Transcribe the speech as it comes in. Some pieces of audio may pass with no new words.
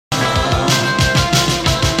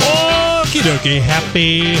Okie dokie.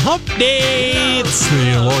 Happy hump day. It's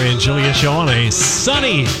the Lori and Julia show on a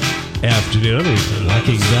sunny afternoon. We're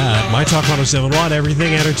liking that. My Talk 107.1,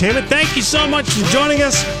 Everything Entertainment. Thank you so much for joining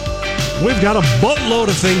us. We've got a boatload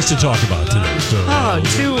of things to talk about today. So,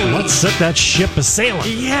 do we? Let's set that ship a-sailing.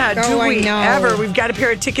 Yeah, do we ever? We've got a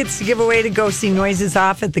pair of tickets to give away to go see Noises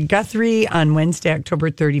Off at the Guthrie on Wednesday, October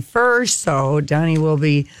 31st. So Donnie will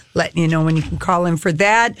be letting you know when you can call in for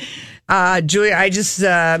that. Julia, I just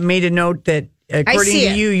made a note that according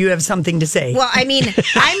to you, you have something to say. Well, I mean,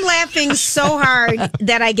 I'm laughing so hard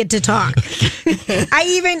that I get to talk. I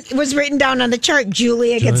even was written down on the chart.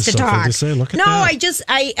 Julia gets to talk. To say. Look at that.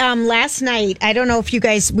 I last night, I don't know if you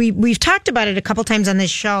guys, we've talked about it a couple times on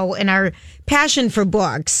this show and our passion for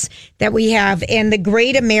books that we have. And the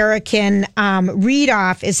Great American Read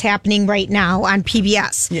Off is happening right now on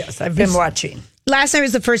PBS. Yes, I've been watching. Last night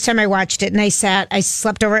was the first time I watched it, and I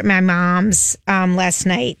slept over at my mom's last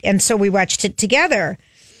night, and so we watched it together.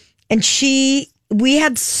 And we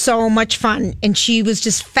had so much fun, and she was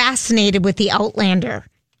just fascinated with the Outlander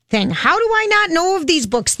thing. How do I not know of these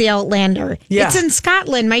books, The Outlander? Yeah. It's in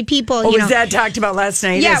Scotland, my people. Oh, was that talked about last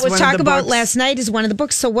night? Yeah, it was talked about last night as one of the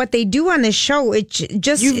books. So what they do on this show,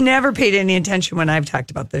 You've never paid any attention when I've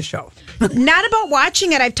talked about this show. Not about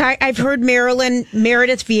watching it. I've heard Meredith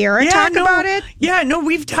Vieira talk about it. Yeah, no,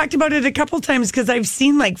 we've talked about it a couple times because I've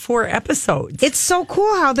seen like 4 episodes. It's so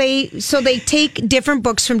cool how they take different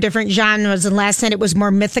books from different genres. And last night it was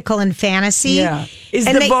more mythical and fantasy. Yeah. Is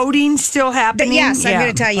the voting still happening? Yes, I'm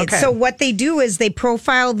going to tell you. Okay. So what they do is they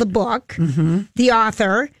profile the book, the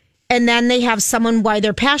author, and then they have someone why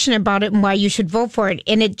they're passionate about it and why you should vote for it.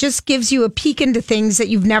 And it just gives you a peek into things that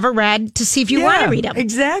you've never read to see if you want to read them.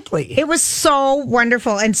 Exactly. It was so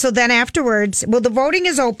wonderful. And so then afterwards, the voting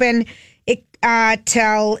is open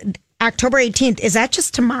till October 18th. Is that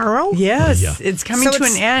just tomorrow? Yes. It's coming to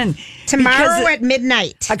an end. Tomorrow at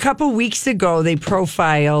midnight. A couple weeks ago, they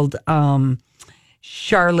profiled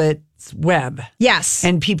Charlotte's Web. Yes.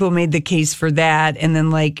 And people made the case for that. And then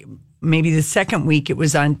maybe the second week it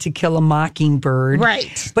was on To Kill a Mockingbird.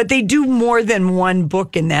 Right. But they do more than one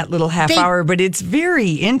book in that little half hour. But it's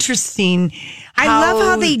very interesting. I love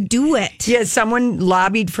how they do it. Yeah, someone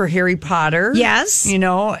lobbied for Harry Potter. Yes.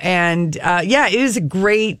 And it is a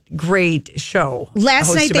great, great show.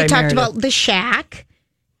 Last night they talked about The Shack.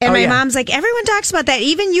 And my mom's like, everyone talks about that.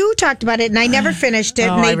 Even you talked about it, and I never finished it.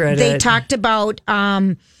 And I read they it. talked about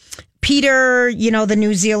Peter, the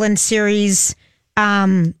New Zealand series,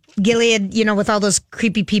 Gilead, with all those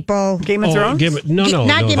creepy people. Game of Thrones? Game of Thrones.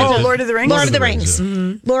 Lord of the Rings? Lord of the Rings.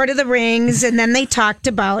 Mm-hmm. Lord of the Rings. And then they talked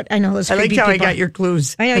about, I know those creepy people. I like how I got your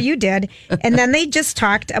clues. I know you did. And then they just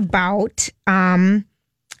talked about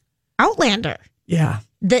Outlander. Yeah.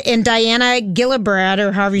 And Diana Gillibrand,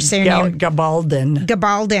 or however you say her name.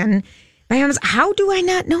 Gabaldon. My mom was, how do I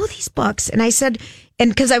not know these books? And I said,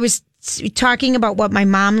 because I was talking about what my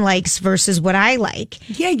mom likes versus what I like.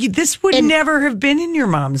 Yeah, this would never have been in your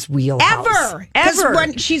mom's wheelhouse. Ever.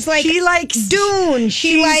 When she's like, she likes Dune.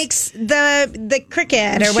 She likes the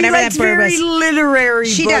cricket or whatever that bird was. She likes very literary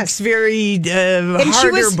books, does. Very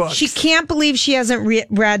harder books. She can't believe she hasn't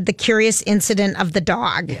read The Curious Incident of the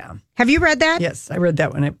Dog. Yeah. Have you read that? Yes, I read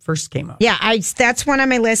that when it first came out. Yeah, that's one on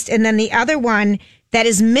my list. And then the other one that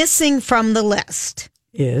is missing from the list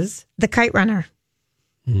is The Kite Runner.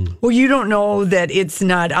 Well, you don't know that it's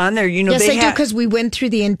not on there. Yes, I do, because we went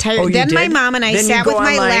through the entire... Then my mom and I sat with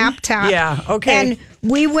my laptop. Yeah, okay. And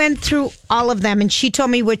we went through all of them, and she told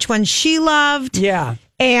me which ones she loved. Yeah.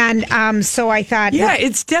 And so I thought... Yeah,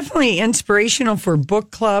 it's definitely inspirational for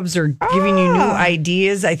book clubs or giving you new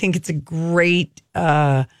ideas. I think it's a great...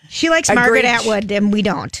 she likes Margaret Atwood, and we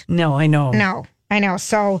don't. No, I know. No, I know.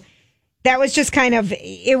 So... That was just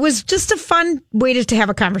it was just a fun way to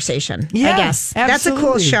have a conversation, I guess. Absolutely. That's a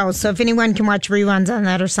cool show. So if anyone can watch reruns on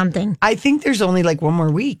that or something. I think there's only one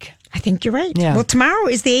more week. I think you're right. Yeah. Well, tomorrow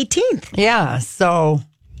is the 18th. Yeah, so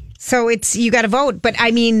you got to vote. But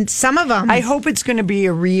I mean, some of them. I hope it's going to be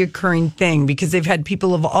a reoccurring thing because they've had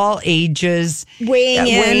people of all ages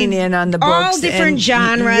weighing in on the books. All different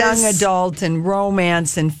genres. Young adult and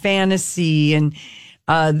romance and fantasy and...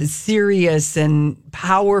 the serious and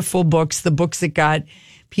powerful books, the books that got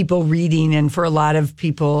people reading, and for a lot of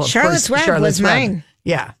people, Charlotte's Web was mine.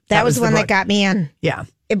 Yeah, that was the one that got me in. Yeah,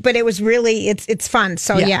 but it was really it's fun.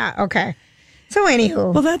 So okay. So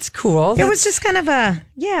anywho, well, that's cool. It was just kind of a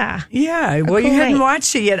Well, cool you hadn't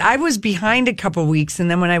watched it yet. I was behind a couple weeks,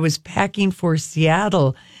 and then when I was packing for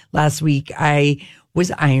Seattle last week, I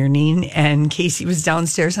was ironing, and Casey was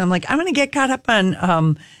downstairs. And I'm like, I'm going to get caught up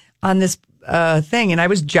on this thing, and I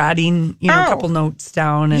was jotting, a couple notes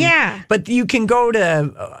down. And, but you can go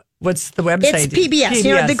to What's the website? It's PBS.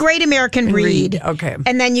 You know, The Great American Read. Okay.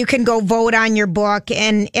 And then you can go vote on your book.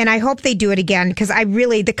 And I hope they do it again because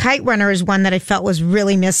The Kite Runner is one that I felt was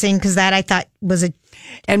really missing because that I thought was a.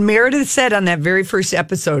 And Meredith said on that very first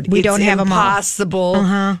episode, we don't have them all. Impossible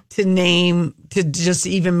to name, to just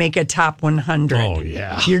even make a top 100. Oh,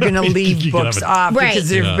 yeah. You're going to leave books off because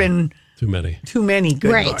there have been too many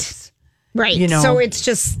good books. Right. You know? So it's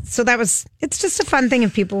just a fun thing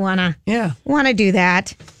if people want to do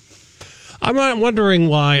that. I'm wondering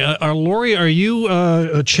why. Lori, are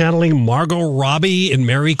you channeling Margot Robbie in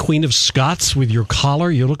Mary Queen of Scots with your collar?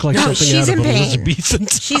 You look like something out of Elizabethan.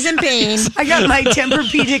 She's in pain. I got my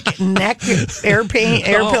Tempur-Pedic neck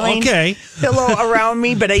airplane pillow around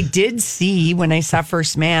me, but I did see, when I saw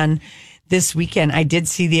First Man this weekend, I did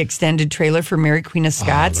see the extended trailer for Mary Queen of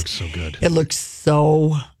Scots. It looks so good. It looks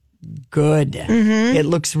so good. It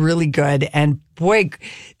looks really good. And boy,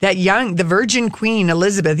 the Virgin Queen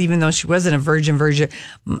Elizabeth, even though she wasn't a virgin,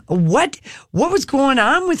 what was going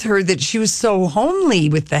on with her that she was so homely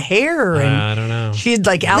with the hair? And I don't know. She had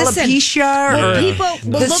like alopecia or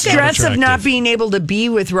the stress of not being able to be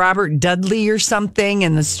with Robert Dudley or something,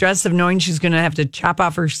 and the stress of knowing she's going to have to chop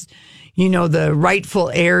off her, the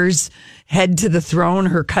rightful heir's head to the throne,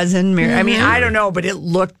 her cousin Mary. I mean, I don't know, but it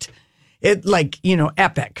looked.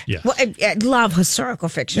 Epic. Yeah. Well, I love historical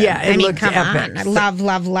fiction. Yeah, it looked epic. I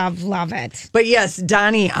love it. But yes,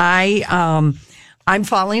 Donnie, I'm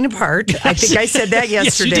falling apart. I think I said that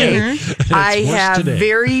yesterday. Yes, you did. I have today.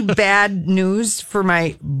 very bad news for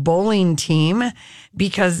my bowling team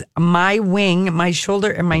because my wing, my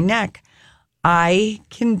shoulder, and my neck, I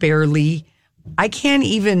can't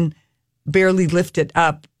even barely lift it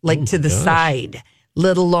up to the side,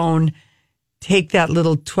 let alone take that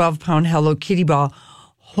little 12-pound Hello Kitty ball,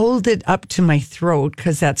 hold it up to my throat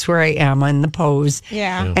because that's where I am in the pose.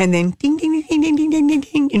 Yeah. And then ding, ding, ding, ding, ding,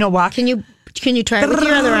 ding, ding, walk. Can you try it with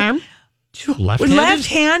your other arm?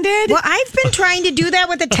 Left-handed? Well, I've been trying to do that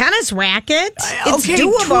with a tennis racket. It's okay,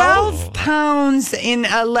 doable. 12 pounds in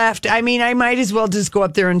a left. I mean, I might as well just go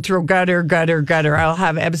up there and throw gutter. I'll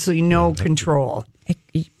have absolutely no control.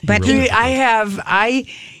 But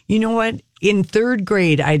you know what? In third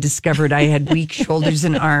grade, I discovered I had weak shoulders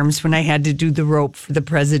and arms when I had to do the rope for the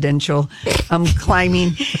presidential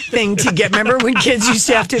climbing thing to get. Remember when kids used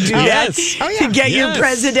to have to do that to get your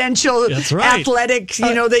presidential athletic,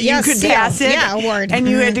 that you could pass it, award, and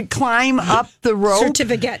you had to climb up the rope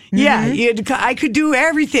certificate. Yeah, I could do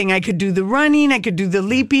everything. I could do the running, I could do the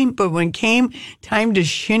leaping, but when it came time to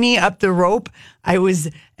shinny up the rope, I was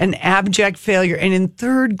an abject failure. And in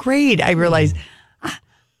third grade, I realized.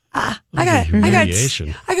 I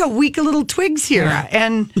got weak little twigs here,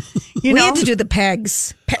 and we had to do the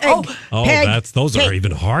pegs. Those are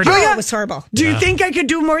even harder. Oh, it was horrible. Do you think I could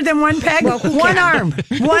do more than one peg? Well, one arm.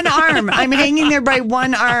 I'm hanging there by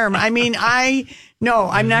one arm. I mean, I'm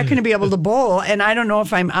not going to be able to bowl, and I don't know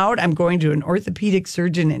if I'm out. I'm going to an orthopedic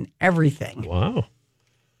surgeon and everything. Wow.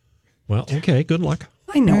 Well, okay. Good luck.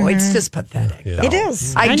 I know, it's just pathetic. Yeah. It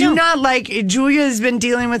is. I do not like, Julia has been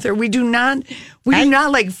dealing with her. We do not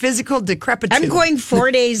like physical decrepitude. I'm going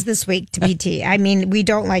 4 days this week to PT. I mean, we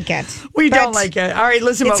don't like it. We don't like it. All right,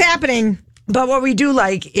 listen. It's happening. But what we do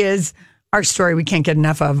like is our story we can't get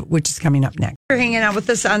enough of, which is coming up next. You're hanging out with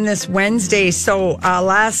us on this Wednesday. So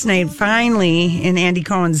last night, finally, in Andy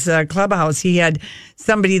Cohen's clubhouse, he had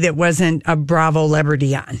somebody that wasn't a Bravo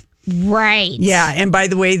celebrity on. Right. Yeah, and by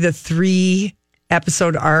the way, the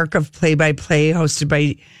 3-episode arc of Play-by-Play hosted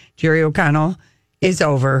by Jerry O'Connell is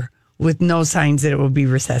over with no signs that it will be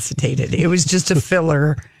resuscitated. It was just a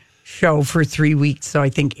filler show for 3 weeks, so I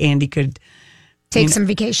think Andy could take some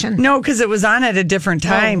vacation. No, because it was on at a different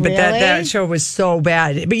time, oh, but really? that show was so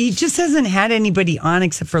bad. But he just hasn't had anybody on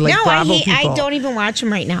except for Bravo people. I don't even watch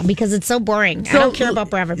him right now because it's so boring. I don't care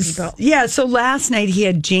about Bravo people. Yeah, so last night he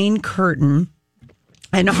had Jane Curtin.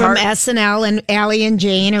 And from SNL and Allie and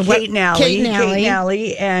Jane or Kate and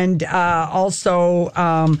Allie. And also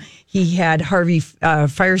he had Harvey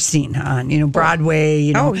Fierstein on,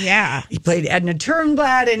 Broadway. Oh, yeah. He played Edna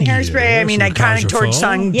Turnblad in Hairspray. Iconic torch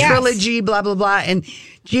song trilogy, blah, blah, blah. And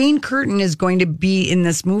Jane Curtin is going to be in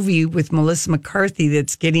this movie with Melissa McCarthy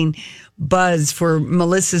that's getting buzz for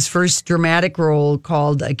Melissa's first dramatic role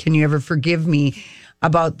called Can You Ever Forgive Me,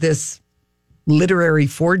 about this literary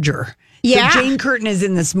forger. Yeah. So Jane Curtin is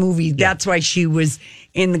in this movie. That's why she was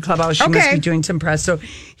in the clubhouse. She must be doing some press. So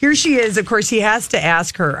here she is. Of course, he has to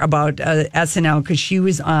ask her about SNL because she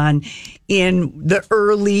was on in the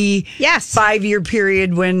early Yes. 5-year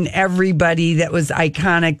period when everybody that was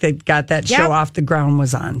iconic that got that Yep. show off the ground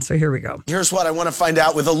was on. So here we go. Here's what I want to find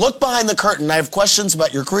out. With a look behind the curtain, I have questions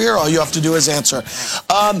about your career. All you have to do is answer.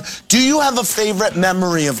 Do you have a favorite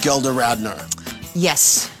memory of Gilda Radner?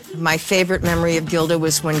 Yes. My favorite memory of Gilda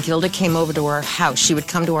was when Gilda came over to our house. She would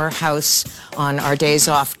come to our house on our days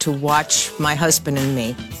off to watch my husband and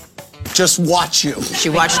me. Just watch you. She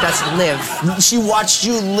watched us live. She watched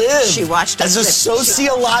you live. She watched us as a live.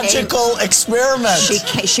 sociological experiment.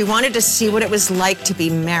 She wanted to see what it was like to be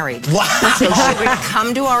married. Wow. So she would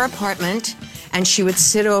come to our apartment and she would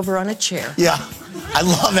sit over on a chair. Yeah. I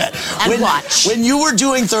love it. And watch. When you were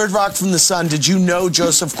doing Third Rock from the Sun, did you know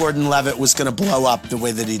Joseph Gordon-Levitt was going to blow up the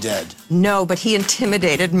way that he did? No, but he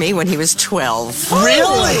intimidated me when he was 12.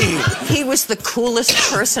 Really? He was the coolest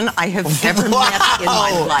person I have ever met in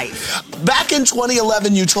my life. Back in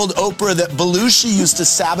 2011, you told Oprah that Belushi used to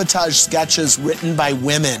sabotage sketches written by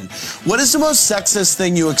women. What is the most sexist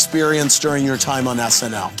thing you experienced during your time on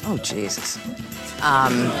SNL? Oh, Jesus.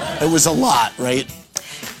 It was a lot, right?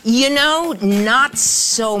 You know, not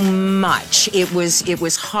so much. It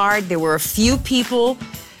was hard. There were a few people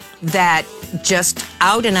that just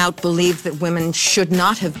out and out believed that women should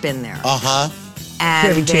not have been there. Uh-huh. And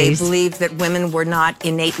Chevy they Chase. believed that women were not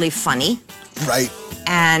innately funny. Right.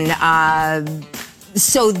 And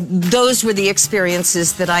so those were the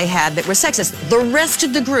experiences that I had that were sexist. The rest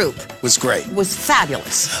of the group Was great. was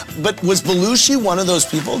fabulous. But was Belushi one of those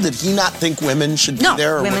people? Did he not think women should be No,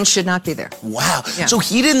 there? or women what? should not be there. Wow. Yeah. So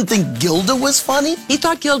he didn't think Gilda was funny? He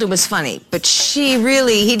thought Gilda was funny, but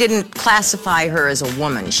he didn't classify her as a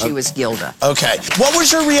woman. She was Gilda. Okay. What was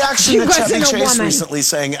your reaction She to Chevy wasn't a Chase woman. recently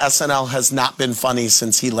saying SNL has not been funny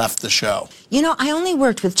since he left the show? You know, I only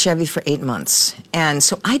worked with Chevy for 8 months, and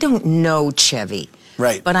so I don't know Chevy.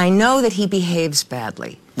 Right. But I know that he behaves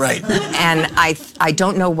badly. Right. And I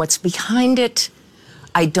don't know what's behind it.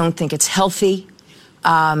 I don't think it's healthy.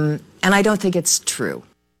 And I don't think it's true.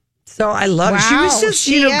 So I love it. She Wow, was just,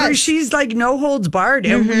 she is. she's like no holds barred.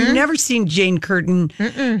 And we've never seen Jane Curtin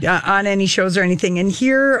on any shows or anything. And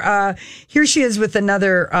here she is with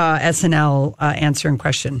another SNL answering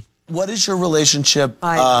question. What is your relationship,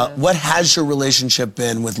 what has your relationship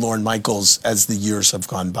been with Lorne Michaels as the years have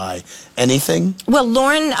gone by? Anything? Well,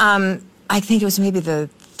 Lauren, I think it was maybe the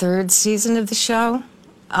 3rd season of the show.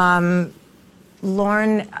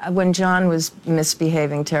 Lauren, when John was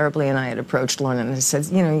misbehaving terribly, and I had approached Lauren and I said,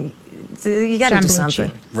 you know, you got to John do Belushi.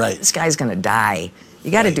 something. Right. This guy's going to die.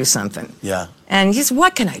 You got to do something. Yeah. And he said,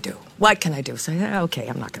 what can I do? What can I do? So I said, okay,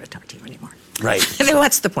 I'm not going to talk to you anymore. Right. And then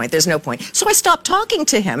what's the point? There's no point. So I stopped talking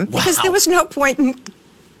to him because Wow. there was no point in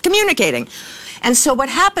communicating. And so what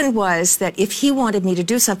happened was that if he wanted me to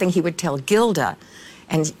do something, he would tell Gilda,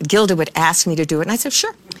 and Gilda would ask me to do it, and I said,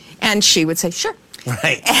 sure. And she would say, sure.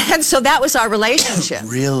 Right. And so that was our relationship.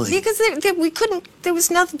 Really? Because we couldn't, there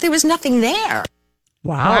was nothing there.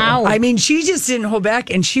 Wow. I mean, she just didn't hold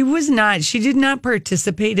back. And she did not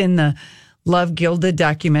participate in the Love Gilda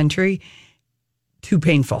documentary. Too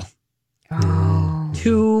painful.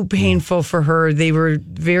 Too painful for her. They were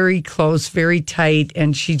very close, very tight.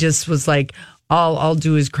 And she just was like, all I'll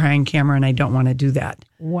do is cry on camera and I don't want to do that.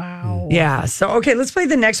 Wow. Yeah. So, okay, let's play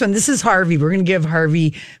the next one. This is Harvey. We're going to give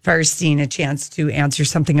Harvey Firestein a chance to answer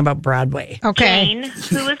something about Broadway. Okay. Jane,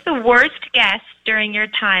 who was the worst guest during your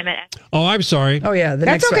time at Oh, I'm sorry. Oh, yeah. The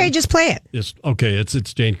That's next okay. one. Just play it.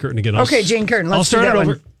 It's Jane Curtin again. Okay, Jane Curtin. I'll Let's do start that it one.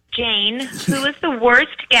 over. Jane, who was the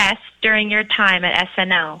worst guest during your time at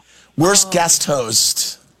SNL? Worst guest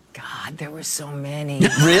host. God, there were so many. Really?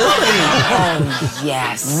 Oh,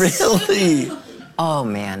 yes. Really? Oh,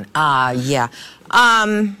 man. Yeah.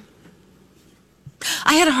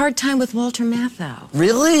 I had a hard time with Walter Matthau.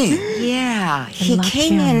 Really? Yeah. He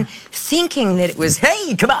came in thinking that it was,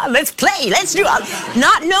 hey, come on, let's play, let's do it.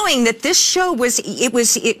 Not knowing that this show was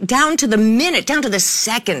down to the minute, down to the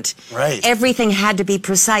second. Right. Everything had to be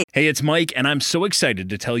precise. Hey, it's Mike, and I'm so excited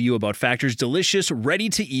to tell you about Factor's delicious,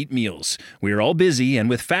 ready-to-eat meals. We are all busy, and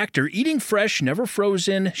with Factor, eating fresh, never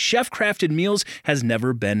frozen, chef-crafted meals has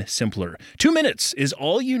never been simpler. 2 minutes is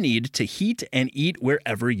all you need to heat and eat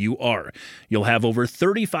wherever you are. You'll have over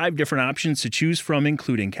 35 different options to choose from,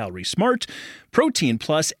 including Calorie Smart, Protein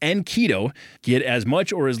Plus, and Keto. Get as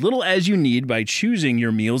much or as little as you need by choosing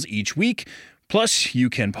your meals each week. Plus, you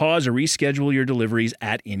can pause or reschedule your deliveries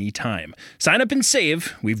at any time. Sign up and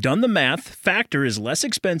save. We've done the math. Factor is less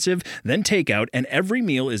expensive than takeout, and every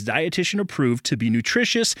meal is dietitian approved to be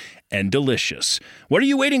nutritious and delicious. What are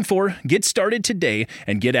you waiting for? Get started today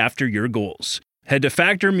and get after your goals. Head to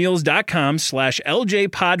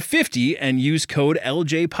factormeals.com/LJPod50 and use code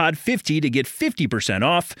LJPod50 to get 50%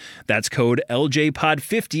 off. That's code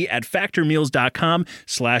LJPod50 at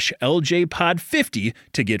factormeals.com/LJPod50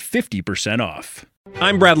 to get 50% off.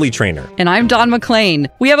 I'm Bradley Trainer. And I'm Don McClain.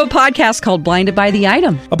 We have a podcast called Blinded by the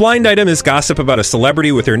Item. A blind item is gossip about a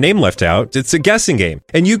celebrity with their name left out. It's a guessing game,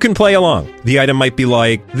 and you can play along. The item might be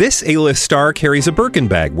like, this A-list star carries a Birkin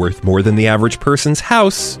bag worth more than the average person's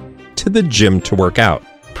house to the gym to work out.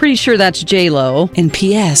 Pretty sure that's J-Lo. And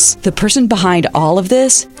P.S. the person behind all of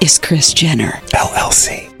this is Kris Jenner,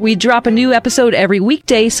 LLC. We drop a new episode every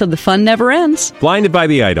weekday so the fun never ends. Blinded by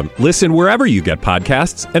the Item. Listen wherever you get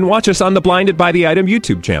podcasts and watch us on the Blinded by the Item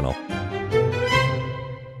YouTube channel.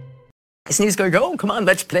 And he's going, oh, come on,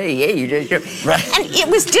 let's play. Hey, Right. And it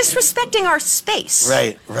was disrespecting our space.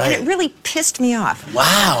 Right. And it really pissed me off.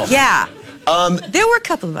 Wow. Yeah. There were a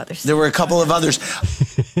couple of others.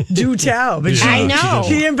 Do tell. But I know.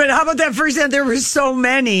 She didn't, but how about that first time? There were so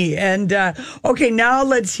many. And okay, now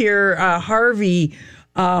let's hear Harvey,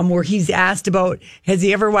 where he's asked about, has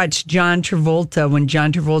he ever watched John Travolta when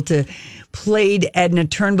John Travolta played Edna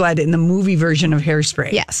Turnblad in the movie version of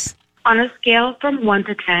Hairspray? Yes. On a scale from 1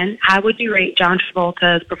 to 10, how would you rate John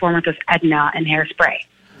Travolta's performance of Edna in Hairspray?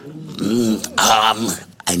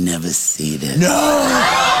 I never seen it. No.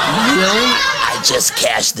 Really? I just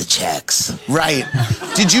cashed the checks. Right.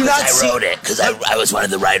 Did you not see? I wrote it because I was one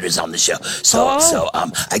of the writers on the show. So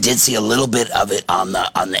I did see a little bit of it on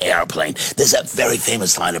the airplane. There's a very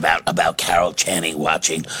famous line about Carol Channing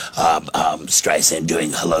watching Streisand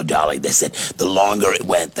doing Hello, Dolly. They said the longer it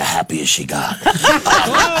went, the happier she got.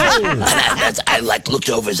 And I looked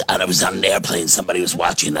over and I was on an airplane. Somebody was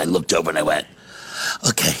watching. And I looked over and I went,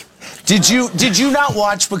 okay. Did you not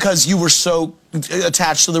watch because you were so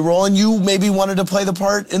attached to the role and you maybe wanted to play the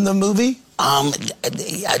part in the movie? I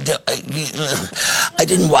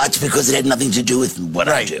didn't watch because it had nothing to do with what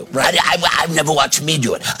I do. Right. I've never watched me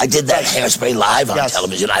do it. I did that Hairspray live on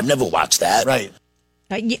television. I've never watched that. Right.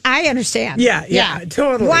 I understand. Yeah,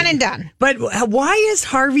 totally. One and done. But why is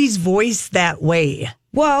Harvey's voice that way?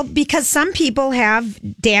 Well, because some people have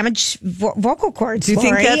damaged vocal cords. Do you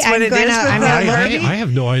think that's what it is? I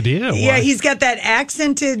have no idea. Why. Yeah, he's got that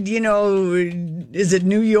accented, is it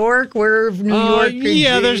New York? Where New York?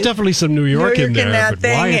 Yeah, there's definitely some New York in there. that But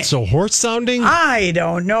thing. why it's so hoarse sounding? I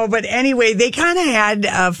don't know. But anyway, they kind of had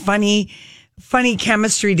a funny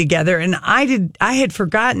chemistry together. And I had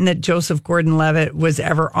forgotten that Joseph Gordon-Levitt was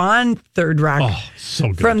ever on Third Rock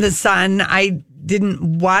from the Sun. I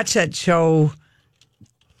didn't watch that show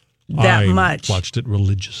that much. I watched it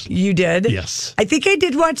religiously. You did? Yes. I think I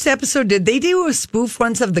did watch the episode. Did they do a spoof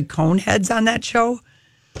once of the Coneheads on that show?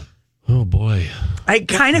 Oh, boy. I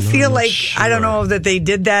kind of feel like, I don't know that they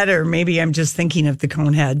did that, or maybe I'm just thinking of the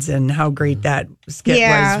Coneheads and how great that skit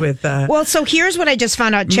was with... well, so here's what I just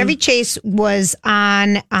found out. Chevy Chase was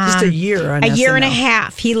on... just a year on a year SNL. and a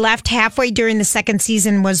half. He left halfway during the second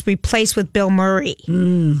season, was replaced with Bill Murray.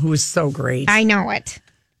 Who was so great. I know it.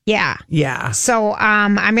 Yeah. Yeah. So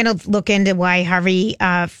I'm going to look into why Harvey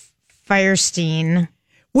Fierstein...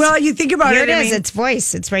 Well, you think about here it. Here it is. It's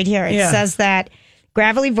voice. It's right here. It Yeah. says that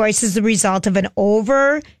gravelly voice is the result of an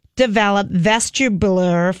overdeveloped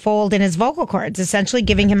vestibular fold in his vocal cords, essentially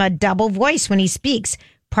giving him a double voice when he speaks.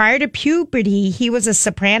 Prior to puberty, he was a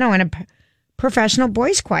soprano in a professional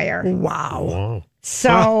boys choir. Wow.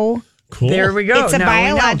 So cool. There we go. It's a Now we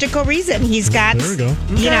know. biological reason. He's got, There we go.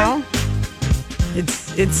 you know.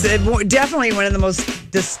 It's definitely one of the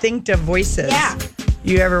most distinctive voices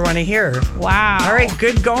you ever want to hear. Wow. All right,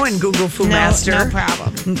 good going, Google Foo Master. No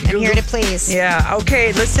problem. I'm here to please. Yeah,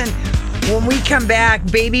 okay, listen. When we come back,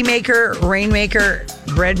 baby maker, rainmaker,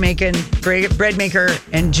 bread maker,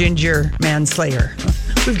 and ginger manslayer.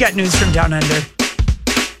 We've got news from down under.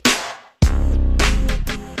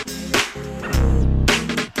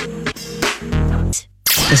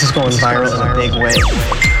 This is going viral in a big way.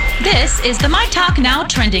 This is the My Talk Now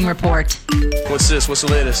trending report. What's this? What's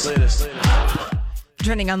the latest?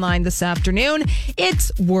 Trending online this afternoon,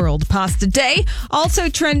 it's World Pasta Day. Also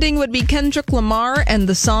trending would be Kendrick Lamar and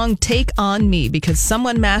the song Take On Me, because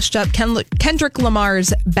someone mashed up Kendrick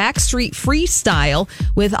Lamar's Backstreet Freestyle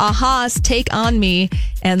with Aha's Take On Me,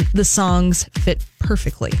 and the songs fit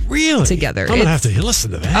perfectly together. I'm going to have to listen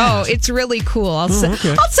to that. Oh, it's really cool. I'll send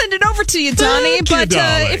it over to you, Donnie. Thank you, but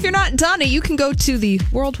darling. if you're not Donnie, you can go to the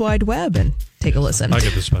World Wide Web and take a listen. I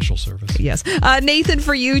get the special service. Yes. Nathan,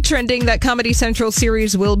 for you, trending that Comedy Central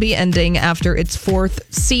series will be ending after its 4th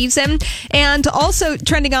season. And also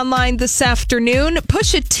trending online this afternoon,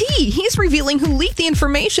 Pusha T. He's revealing who leaked the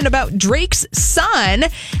information about Drake's son.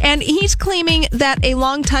 And he's claiming that a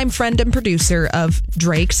longtime friend and producer of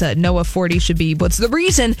Drake's, Noah 40, should be what's the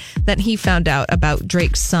reason that he found out about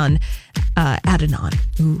Drake's son, Adnan.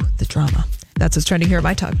 Ooh, the drama. That's what's trending here at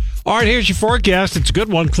My Talk. All right, here's your forecast. It's a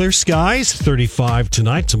good one. Clear skies, 35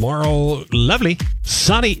 tonight. Tomorrow, lovely,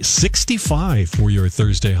 sunny, 65 for your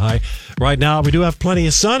Thursday high. Right now, we do have plenty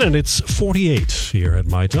of sun, and it's 48 here at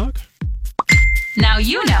My Talk. Now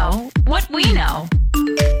you know what we know.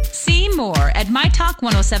 See more at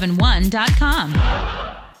mytalk1071.com.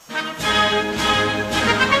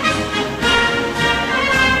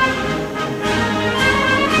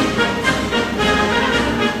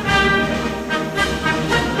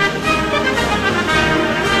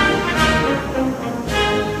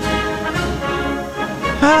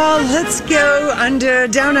 Let's go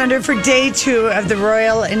down under for day 2 of the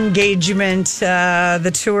royal engagement,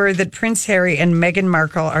 the tour that Prince Harry and Meghan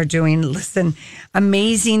Markle are doing. Listen,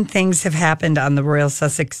 amazing things have happened on the Royal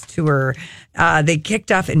Sussex tour. They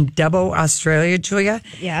kicked off in Dubbo, Australia, Julia.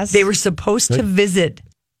 Yes. They were supposed to visit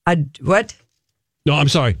what? No, I'm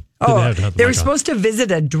sorry. They were supposed to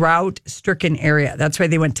visit a drought-stricken area. That's why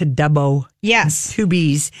they went to Dubbo. Yes. 2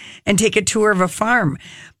 Bs and take a tour of a farm.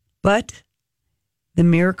 But the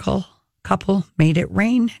miracle couple made it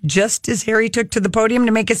rain just as Harry took to the podium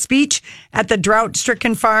to make a speech at the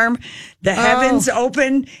drought-stricken farm. The heavens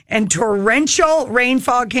opened and torrential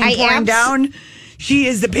rainfall came pouring down. She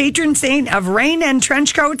is the patron saint of rain and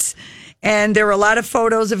trench coats. And there were a lot of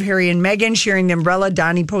photos of Harry and Meghan sharing the umbrella.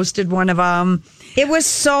 Donnie posted one of them. It was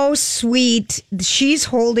so sweet. She's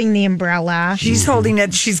holding the umbrella. She's holding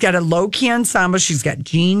it. She's got a low-key ensemble. She's got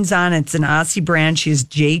jeans on. It's an Aussie brand. She has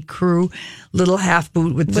J. Crew little half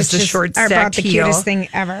boot with just a short stacked about the heel. cutest thing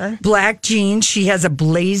ever. Black jeans. She has a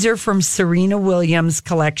blazer from Serena Williams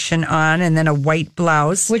collection on, and then a white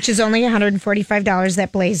blouse, which is only $145.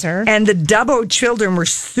 That blazer. And the Dubbo children were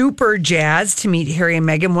super jazzed to meet Harry and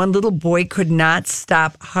Meghan. One little boy could not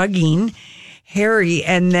stop hugging Harry,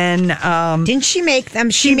 and then didn't she make them?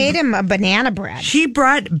 She made him a banana bread. She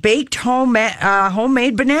brought baked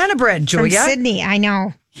homemade banana bread, Julia. From Sydney, I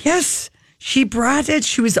know. Yes, she brought it.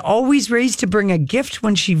 She was always raised to bring a gift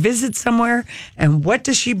when she visits somewhere. And what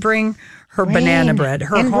does she bring? Her banana bread,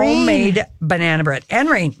 her homemade banana bread, and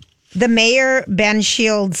rain. The mayor, Ben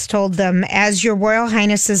Shields, told them, as your royal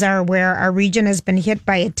highnesses are aware, our region has been hit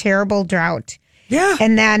by a terrible drought. Yeah.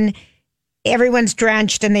 And then everyone's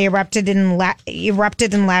drenched and they erupted in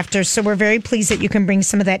laughter. So we're very pleased that you can bring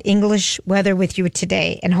some of that English weather with you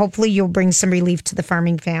today. And hopefully you'll bring some relief to the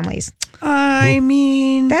farming families. I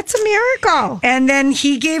mean, that's a miracle. And then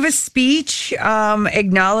he gave a speech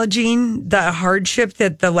acknowledging the hardship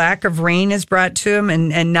that the lack of rain has brought to him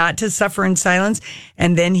and not to suffer in silence.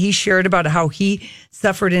 And then he shared about how he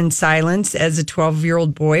suffered in silence as a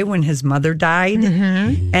 12-year-old boy when his mother died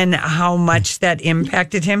and how much that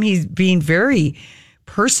impacted him. He's being very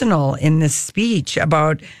personal in this speech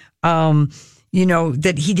about,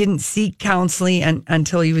 that he didn't seek counseling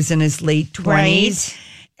until he was in his late 20s. Right.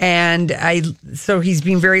 And so he's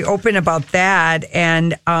being very open about that.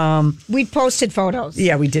 And we posted photos.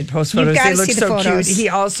 Yeah, we did post photos. You've got they to look see the so photos. cute. He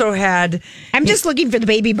also had. I'm just looking for the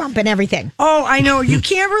baby bump and everything. Oh, I know. You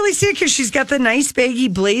can't really see it because she's got the nice baggy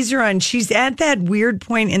blazer on. She's at that weird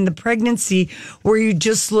point in the pregnancy where you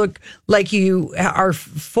just look like you are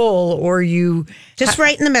full, or you just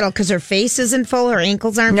right in the middle because her face isn't full, her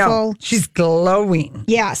ankles aren't full. She's glowing.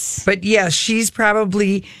 Yes, but yes, she's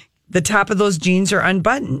probably. The top of those jeans are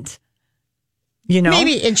unbuttoned.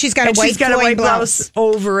 Maybe, and she's got a white blouse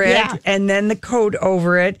over it, yeah. And then the coat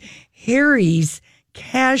over it. Harry's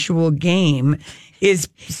casual game is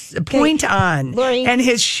point on, Lori, and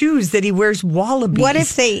his shoes that he wears wallabies. What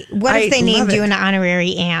if they named you an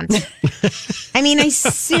honorary aunt? I mean, I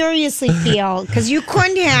seriously feel because you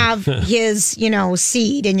couldn't have his,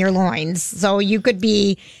 seed in your loins, so you could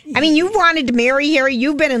be. I mean, you wanted to marry Harry.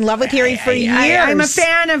 You've been in love with Harry for years. I'm a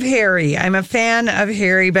fan of Harry.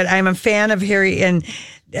 But I'm a fan of Harry and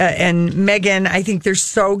Meghan. I think they're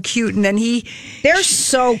so cute. And then they're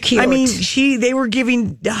so cute. I mean, they were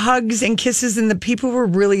giving hugs and kisses, and the people were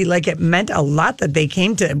really like, it meant a lot that they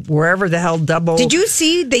came to wherever the hell Dubbo. Did you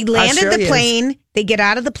see? They landed the plane. They get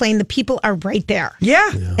out of the plane. The people are right there.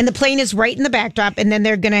 Yeah. And the plane is right in the backdrop. And then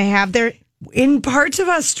they're going to have their In parts of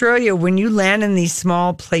Australia, when you land in these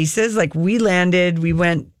small places, like we landed, we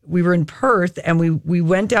were in Perth and we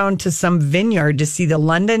went down to some vineyard to see the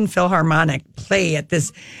London Philharmonic play at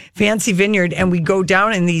this fancy vineyard. And we go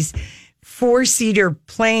down in these 4-seater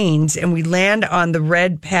planes and we land on the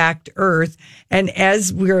red packed earth. And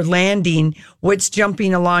as we're landing, what's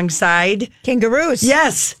jumping alongside? Kangaroos.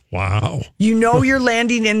 Yes. Wow. You know you're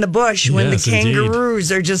landing in the bush when Yes, the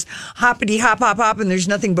kangaroos are just hoppity hop hop hop and there's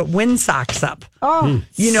nothing but windsocks up. Oh,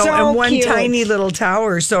 you know, so and one cute. tiny little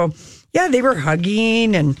tower. So, yeah, they were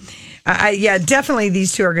hugging and definitely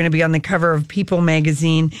these two are going to be on the cover of People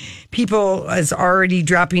magazine. People is already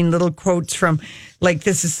dropping little quotes from, like,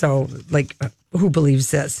 this is so, like, who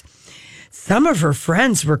believes this? Some of her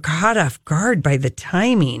friends were caught off guard by the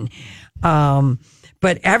timing.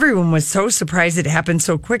 But everyone was so surprised it happened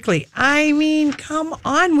so quickly. I mean, come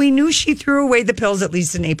on. We knew she threw away the pills at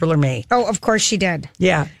least in April or May. Oh, of course she did.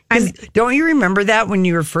 Yeah. Don't you remember that when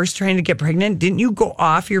you were first trying to get pregnant? Didn't you go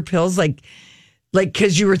off your pills like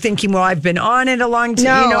because you were thinking, well, I've been on it a long time?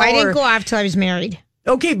 No, you know, I didn't go off till I was married.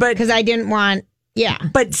 Okay, but because I didn't want. Yeah,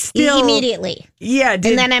 but still immediately. Yeah, and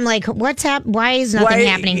then I'm like, what's happened? Why is nothing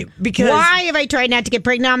happening? Because why have I tried not to get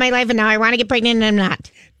pregnant all my life, and now I want to get pregnant and I'm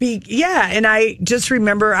not? And I just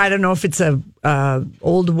remember, I don't know if it's a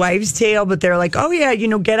old wives' tale, but they're like, oh yeah,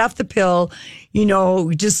 get off the pill,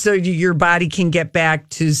 just so your body can get back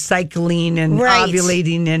to cycling and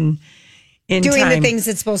ovulating and in doing time. the things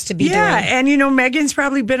it's supposed to be doing. Yeah, and Megan's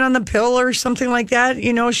probably been on the pill or something like that.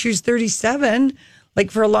 She's 37. Like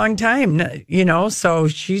for a long time, so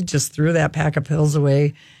she just threw that pack of pills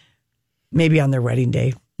away, maybe on their wedding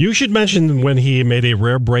day. You should mention when he made a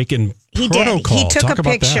rare break in protocol. He took Talk a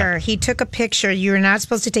about picture. that. He took a picture. You're not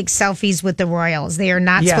supposed to take selfies with the royals. They are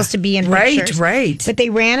not supposed to be in pictures. Right. But they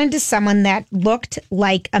ran into someone that looked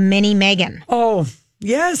like a mini Meghan. Oh,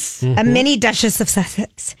 yes. A mini Duchess of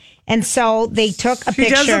Sussex. And so they took a picture.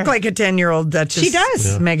 She does look like a 10-year-old Duchess. She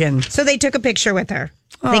does. Meghan. So they took a picture with her.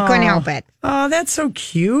 They couldn't help it. Oh, that's so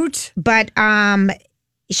cute. But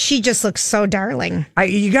she just looks so darling.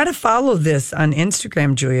 You got to follow this on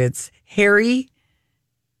Instagram, Julia. It's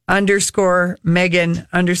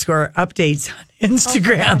Harry_Meghan_updates on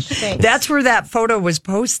Instagram. That's where that photo was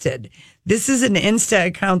posted. This is an Insta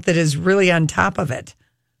account that is really on top of it.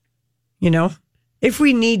 If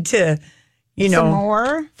we need to, some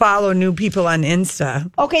more? Follow new people on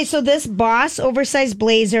Insta. Okay, so this Boss oversized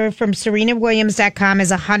blazer from SerenaWilliams.com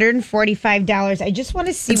is $145. I just want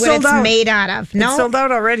to see what it's made out of. No, it's sold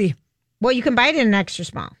out already. Well, you can buy it in an extra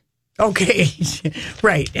small. Okay,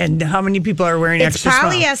 right. And how many people are wearing extra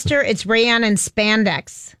small? It's polyester, it's rayon, and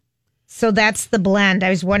spandex. So that's the blend.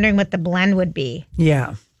 I was wondering what the blend would be.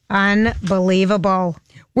 Yeah. Unbelievable.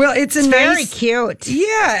 Well, it's very cute.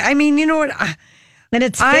 Yeah, I mean, you know what? And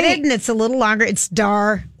it's fitted and it's a little longer. It's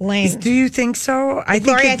darling. Do you think so? I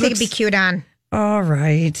think it'd be cute on. All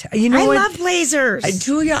right. I love blazers.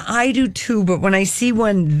 Julia, I do too. But when I see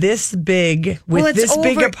one this big with this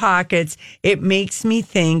big of pockets, it makes me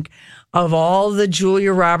think of all the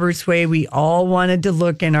Julia Roberts way we all wanted to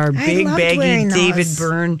look in our big baggy David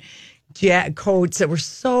Byrne coats that were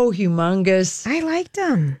so humongous. I liked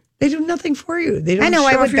them. They do nothing for you. They don't. I know.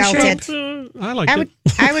 I would belt it. I like it.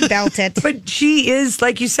 I would belt it. But she is,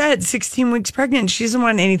 like you said, 16 weeks pregnant. She doesn't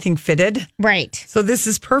want anything fitted. Right. So this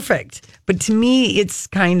is perfect. But to me, it's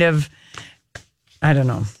kind of, I don't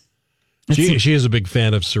know. She is a big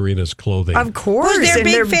fan of Serena's clothing. Of course. Well, they're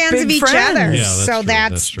big fans of each other. Yeah, so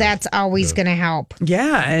that's always going to help.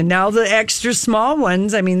 Yeah. And now the extra small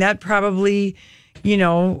ones, I mean, that probably,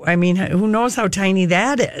 who knows how tiny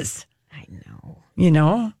that is? I know.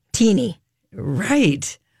 Teeny.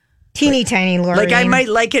 Right. Teeny tiny, Lorraine. Like I might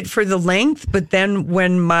like it for the length, but then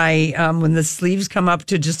when my when the sleeves come up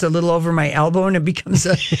to just a little over my elbow and it becomes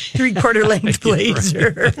a 3/4 length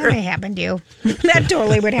blazer. That may happen to you. That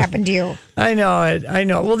totally would happen to you. I know it. I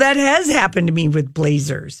know. Well, that has happened to me with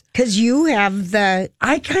blazers. Because you have you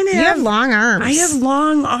have long arms. I have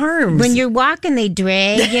long arms. When you're walking, they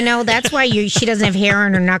drag. That's why she doesn't have hair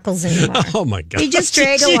on her knuckles anymore. Oh my God. They just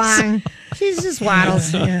drag along. She just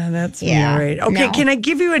waddles. Yeah, that's me. All right. Okay, Can I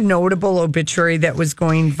give you a notable obituary that was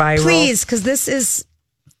going viral? Please, because this is...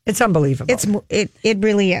 It's unbelievable. It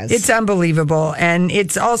really is. It's unbelievable. And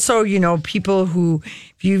it's also, people who,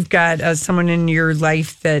 if you've got someone in your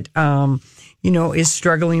life that, is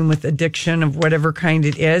struggling with addiction of whatever kind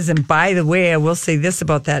it is. And by the way, I will say this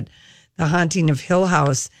about The Haunting of Hill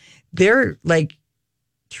House. They're like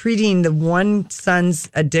treating the one son's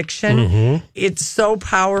addiction. Mm-hmm. It's so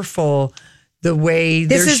powerful the way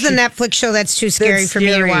This is the Netflix show that's too scary for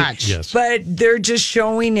me to watch. Yes. But they're just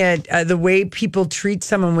showing it, the way people treat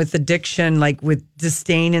someone with addiction, like with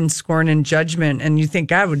disdain and scorn and judgment. And you think,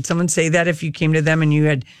 God, would someone say that if you came to them and you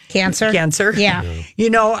had Cancer? Yeah.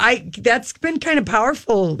 You know, that's been kind of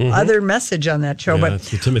powerful other message on that show. Yeah, But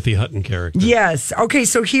it's the Timothy Hutton character. yes. Okay,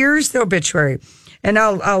 so here's the obituary. And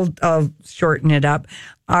I'll shorten it up.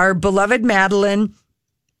 Our beloved Madeline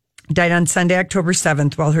died on Sunday, October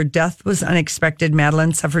 7th. While her death was unexpected,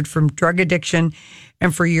 Madeline suffered from drug addiction,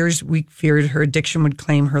 and for years we feared her addiction would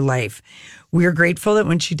claim her life. We are grateful that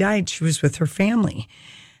when she died, she was with her family.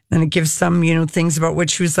 And it gives some, things about what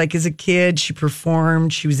she was like as a kid. She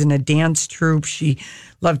performed. She was in a dance troupe. She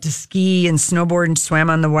loved to ski and snowboard and swam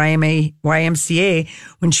on the YMCA.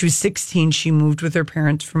 When she was 16, she moved with her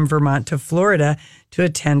parents from Vermont to Florida to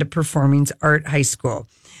attend a performing art high school.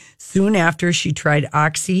 Soon after, she tried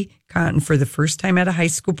OxyContin for the first time at a high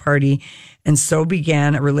school party, and so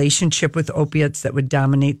began a relationship with opiates that would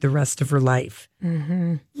dominate the rest of her life.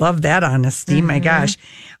 Mm-hmm. Love that honesty. My gosh.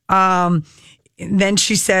 Then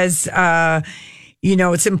she says,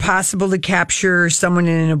 it's impossible to capture someone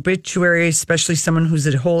in an obituary, especially someone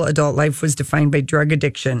whose whole adult life was defined by drug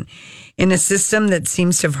addiction. In a system that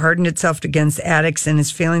seems to have hardened itself against addicts and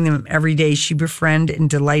is failing them every day, she befriended and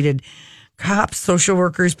delighted cops, social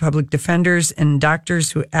workers, public defenders, and doctors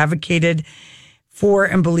who advocated for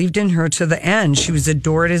and believed in her to the end. She was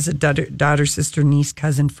adored as a daughter, sister, niece,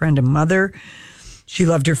 cousin, friend, and mother. She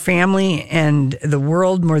loved her family and the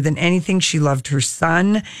world more than anything. She loved her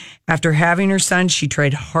son. After having her son, she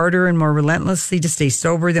tried harder and more relentlessly to stay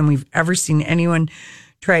sober than we've ever seen anyone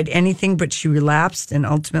tried anything, but she relapsed and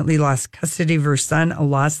ultimately lost custody of her son, a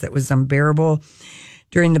loss that was unbearable.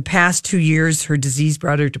 During the past 2 years, her disease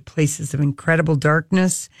brought her to places of incredible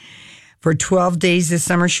darkness. For 12 days this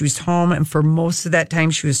summer, she was home, and for most of that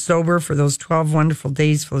time, she was sober. For those 12 wonderful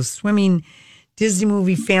days full of swimming, Disney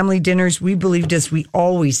movie, family dinners, we believed, as we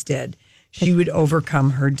always did, she would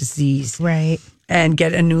overcome her disease. Right. And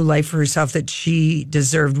get a new life for herself that she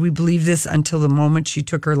deserved. We believed this until the moment she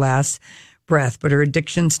took her last breath, but her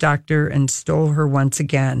addiction stalked her and stole her once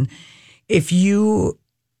again. If you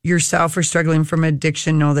yourself are struggling from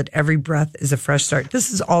addiction, know that every breath is a fresh start.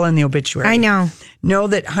 This is all in the obituary. I know. Know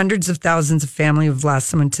that hundreds of thousands of families who have lost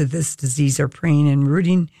someone to this disease are praying and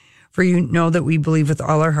rooting for you. Know that we believe with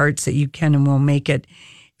all our hearts that you can and will make it.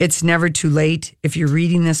 It's never too late. If you're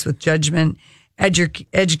reading this with judgment,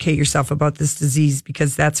 educate yourself about this disease,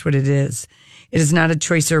 because that's what it is. It is not a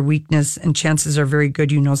choice or a weakness, and chances are very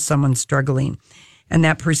good you know someone's struggling, and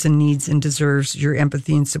that person needs and deserves your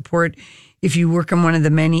empathy and support. If you work in one of the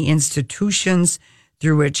many institutions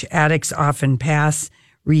through which addicts often pass,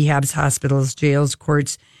 rehabs, hospitals, jails,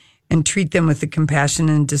 courts, and treat them with the compassion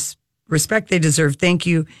and respect they deserve, thank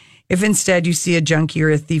you. If instead you see a junkie or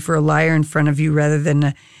a thief or a liar in front of you rather than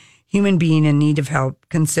a human being in need of help,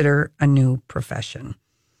 consider a new profession.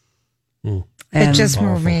 It just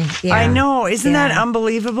moved me. Yeah. I know. Isn't that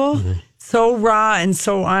unbelievable? Mm-hmm. So raw and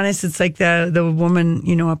so honest. It's like the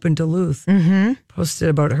woman, up in Duluth posted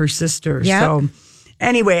about her sister. Yep. So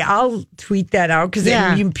anyway, I'll tweet that out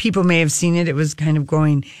because people may have seen it. It was kind of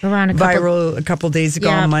going around viral a couple days ago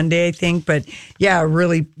on Monday, I think. But yeah,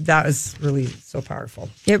 really, that was really so powerful.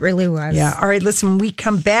 It really was. Yeah. All right, listen, when we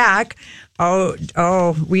come back,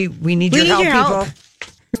 we need your help, people.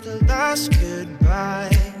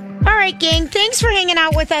 All right, gang, thanks for hanging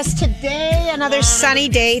out with us today. Another sunny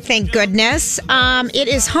day, thank goodness. It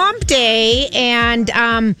is hump day, and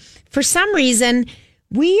for some reason,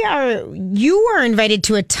 you are invited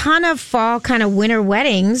to a ton of fall kind of winter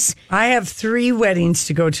weddings. I have 3 weddings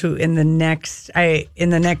to go to in the next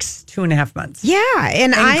 2.5 months. Yeah,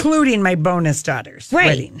 and including my bonus daughter's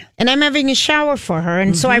wedding. And I'm having a shower for her,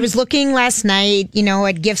 and so I was looking last night,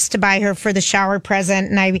 at gifts to buy her for the shower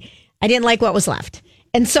present, and I didn't like what was left.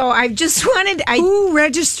 And so I just wanted. Who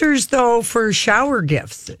registers though for shower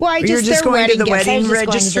gifts? Well, you're just going to the wedding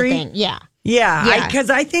registry. Yeah. Because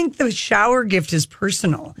I think the shower gift is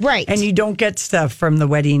personal, right? And you don't get stuff from the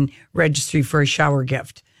wedding registry for a shower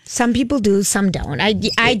gift. Some people do, some don't. I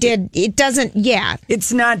did. It doesn't. Yeah,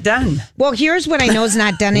 it's not done. Well, here's what I know is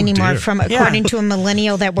not done anymore. According to a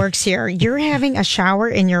millennial that works here, you're having a shower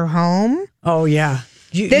in your home. Oh yeah.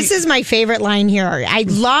 This is my favorite line here. I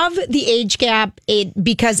love the age gap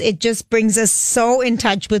because it just brings us so in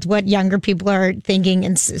touch with what younger people are thinking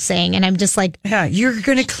and saying. And I'm just like, yeah, you're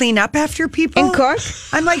going to clean up after people and cook.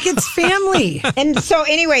 I'm like, it's family. And so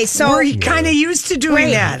anyway, we're kind of used to doing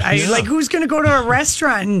that. Who's going to go to a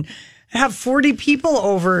restaurant have 40 people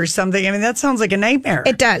over or something. I mean, that sounds like a nightmare.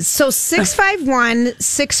 It does. So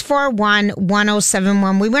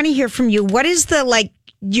 651-641-1071. We want to hear from you. What is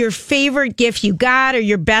your favorite gift you got, or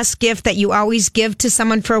your best gift that you always give to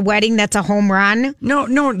someone for a wedding that's a home run? No,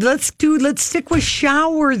 let's stick with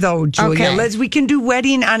shower though, Julia. Okay. We can do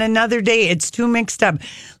wedding on another day. It's too mixed up.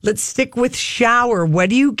 Let's stick with shower.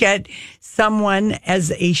 What do you get someone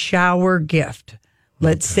as a shower gift?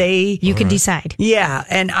 Let's say you can decide. Yeah,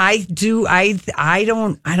 and I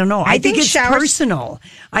don't know. I think it's personal.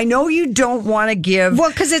 I know you don't want to give. Well,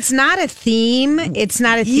 because it's not a theme. It's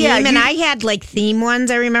not a theme. And I had theme ones.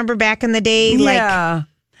 I remember back in the day. Yeah.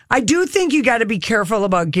 I do think you got to be careful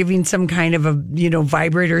about giving some kind of a,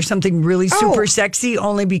 vibrator or something really super sexy,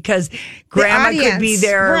 only because grandma could be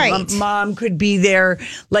there, right. Mom could be there.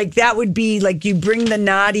 That would be you bring the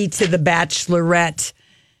naughty to the bachelorette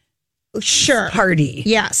party.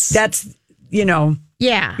 Yes. That's, Yeah.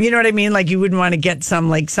 You know what I mean? You wouldn't want to get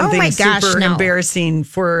something super embarrassing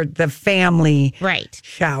for the family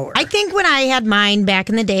shower. I think when I had mine back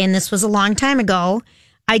in the day, and this was a long time ago,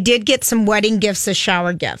 I did get some wedding gifts as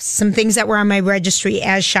shower gifts. Some things that were on my registry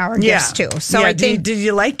as shower gifts too. So I think. Did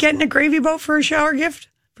you like getting a gravy boat for a shower gift?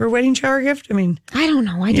 For a wedding shower gift? I mean, I don't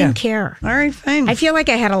know. I didn't care. All right, fine. I feel like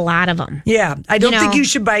I had a lot of them. Yeah. I don't think you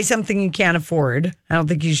should buy something you can't afford. I don't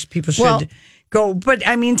think people should go. But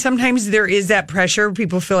I mean, sometimes there is that pressure.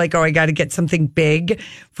 People feel like, I got to get something big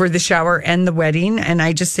for the shower and the wedding. And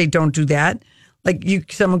I just say, don't do that.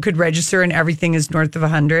 Someone could register and everything is north of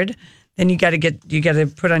 100. Then you got to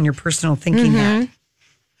put on your personal thinking hat.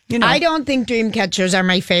 I don't think dream catchers are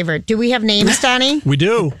my favorite. Do we have names, Donnie? We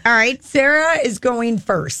do. All right. Sarah is going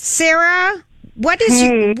first. Sarah, what do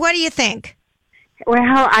you think? Well,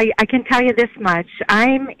 I can tell you this much.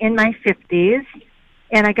 I'm in my 50s,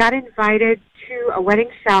 and I got invited to a wedding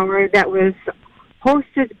shower that was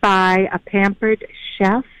hosted by a pampered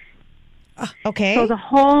chef. Okay. So the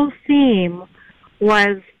whole theme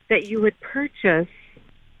was that you would purchase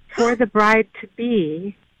for the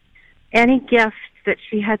bride-to-be any gift that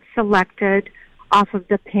she had selected off of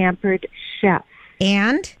the pampered chef.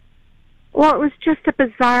 And? Well, it was just a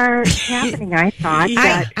bizarre happening, I thought.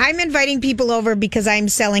 I'm inviting people over because I'm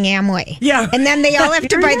selling Amway. Yeah. And then they all have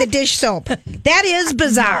to buy the dish soap. That is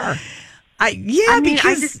bizarre. I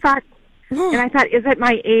just thought, and I thought, is it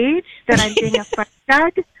my age that I'm being a fuck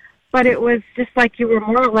dog? But it was just like you were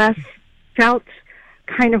more or less felt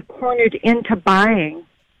kind of cornered into buying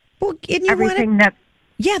everything that.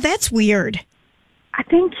 Yeah, that's weird.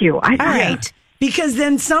 Thank you. All right. Because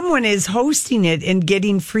then someone is hosting it and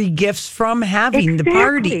getting free gifts from having the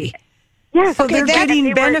party. Yes. So they're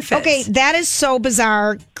getting benefits. Okay, that is so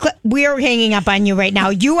bizarre. We are hanging up on you right now.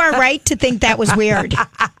 You are right to think that was weird.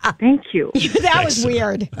 Thank you. That was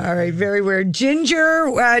weird. All right, very weird.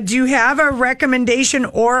 Ginger, do you have a recommendation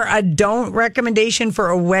or a don't recommendation for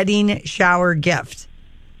a wedding shower gift?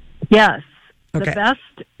 Yes. Okay. The best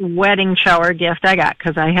wedding shower gift I got,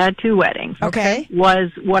 because I had 2 weddings, was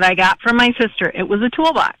what I got from my sister. It was a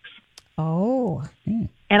toolbox. Oh.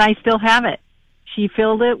 And I still have it. She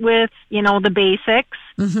filled it with, the basics,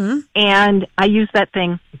 and I use that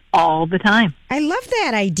thing all the time. I love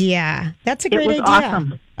that idea. That's a great idea. It was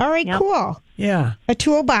awesome. All right, cool. Yeah. A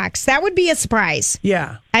toolbox. That would be a surprise.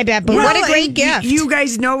 Yeah. I bet. But what a great gift. You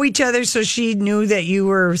guys know each other, so she knew that you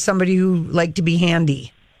were somebody who liked to be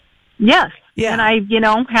handy. Yes. Yeah. And I,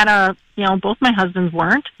 had both my husbands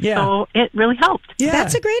weren't. Yeah. So it really helped. Yeah.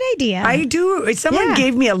 That's a great idea. I do. Someone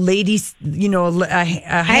gave me a lady's, a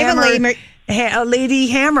hammer. I have a lady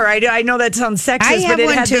hammer. I know that sounds sexist, but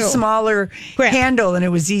it had the smaller handle and it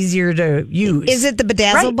was easier to use. Is it the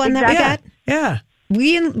bedazzled one that we got? Yeah.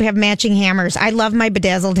 We have matching hammers. I love my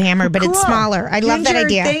bedazzled hammer, but it's smaller. I love that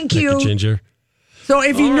idea. Thank you. Ginger. So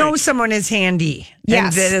if you know someone is handy,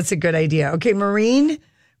 yes, that's a good idea. Okay, Maureen,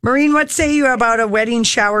 what say you about a wedding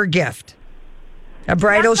shower gift? A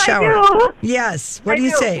bridal shower. I do. Yes. What do you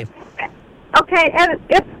say? Okay, and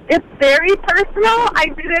it's very personal. I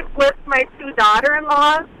did it with my 2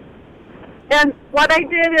 daughter-in-laws. And what I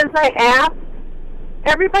did is I asked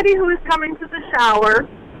everybody who is coming to the shower,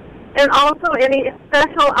 and also any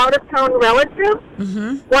special out-of-town relatives,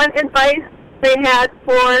 what advice they had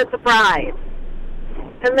for the bride.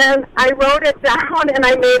 And then I wrote it down, and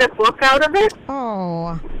I made a book out of it.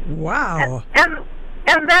 Oh, wow! And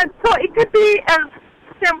then so it could be as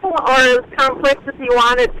simple or as complex as you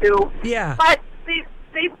wanted to. Yeah. But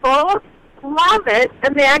they both love it,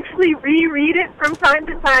 and they actually reread it from time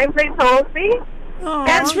to time. They told me.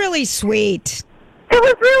 That's really sweet. It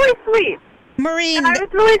was really sweet. Maureen, and I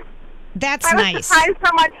was really. That's I was nice. surprised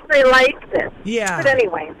how much they liked it. Yeah. But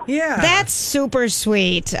anyway. Yeah. That's super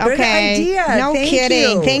sweet. Good Okay. idea. No Thank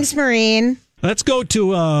kidding. you. Thanks, Maureen. Let's go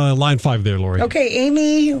to line 5 there, Lori. Okay,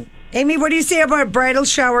 Amy. Amy, what do you say about bridal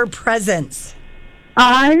shower presents?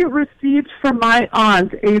 I received from my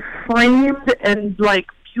aunt a framed and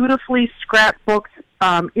beautifully scrapbooked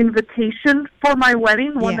invitation for my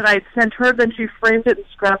wedding, one that I had sent her. Then she framed it and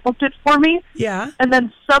scrapbooked it for me. Yeah. And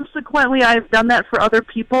then subsequently I've done that for other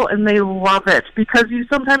people, and they love it because you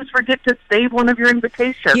sometimes forget to save one of your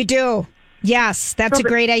invitations. You do. Yes, that's a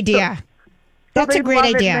great idea. That's a great love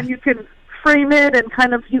it, idea. and then you can frame it and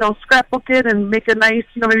kind of, scrapbook it and make a nice,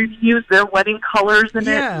 maybe you can use their wedding colors in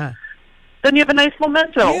it. Then you have a nice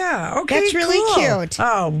memento. Yeah, okay, That's really cool. cute.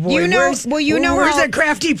 Oh, boy. Where's a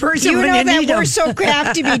crafty person You when know you that need we're them. so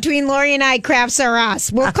crafty between Lori and I. Crafts are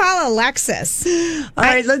us. We'll call Alexis. All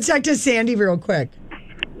right, let's talk to Sandy real quick.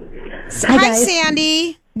 Hi, guys.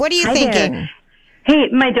 Sandy. What are you Hi thinking? there. Hey,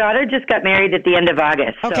 my daughter just got married at the end of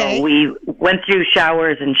August, Okay. so we went through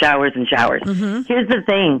showers and showers and showers. Mm-hmm. Here's the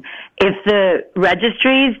thing. If the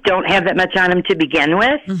registries don't have that much on them to begin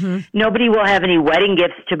with, Mm-hmm. nobody will have any wedding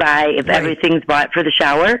gifts to buy if everything's bought for the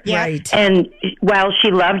shower. Yeah. Right. And while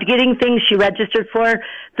she loved getting things she registered for,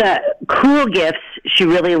 the cool gifts she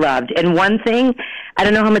really loved. And one thing, I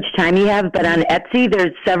don't know how much time you have, but on Etsy,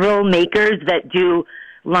 there's several makers that do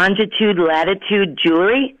longitude, latitude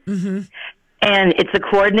jewelry. Mm-hmm. And it's the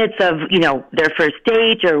coordinates of, their first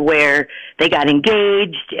date or where they got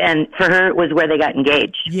engaged. And for her, it was where they got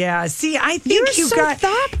engaged. Yeah. See, I think You're so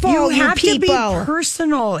thoughtful, you you have to be people.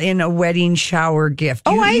 personal in a wedding shower gift.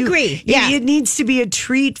 I agree. Yeah. It needs to be a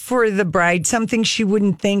treat for the bride, something she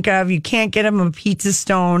wouldn't think of. You can't get them a pizza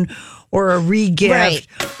stone or a re-gift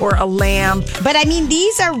or a lamp. But I mean,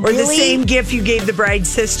 these are or really the same gift you gave the bride's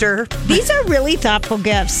sister. These are really thoughtful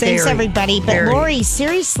gifts. Thanks, Very, everybody. But very. Lori,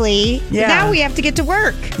 seriously, Yeah. now we have to get to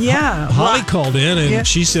work. Yeah. Holly called in and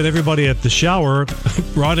she said everybody at the shower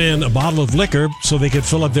brought in a bottle of liquor so they could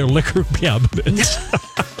fill up their liquor cabinets.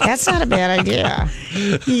 That's not a bad idea.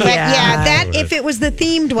 But yeah, if it was the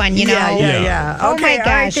themed one, you know. Yeah. Oh Okay, my all right.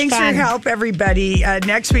 gosh, Thanks for fun. your help, everybody.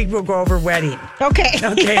 Next week we'll go over wedding. Okay.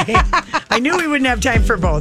 Okay. I knew we wouldn't have time for both.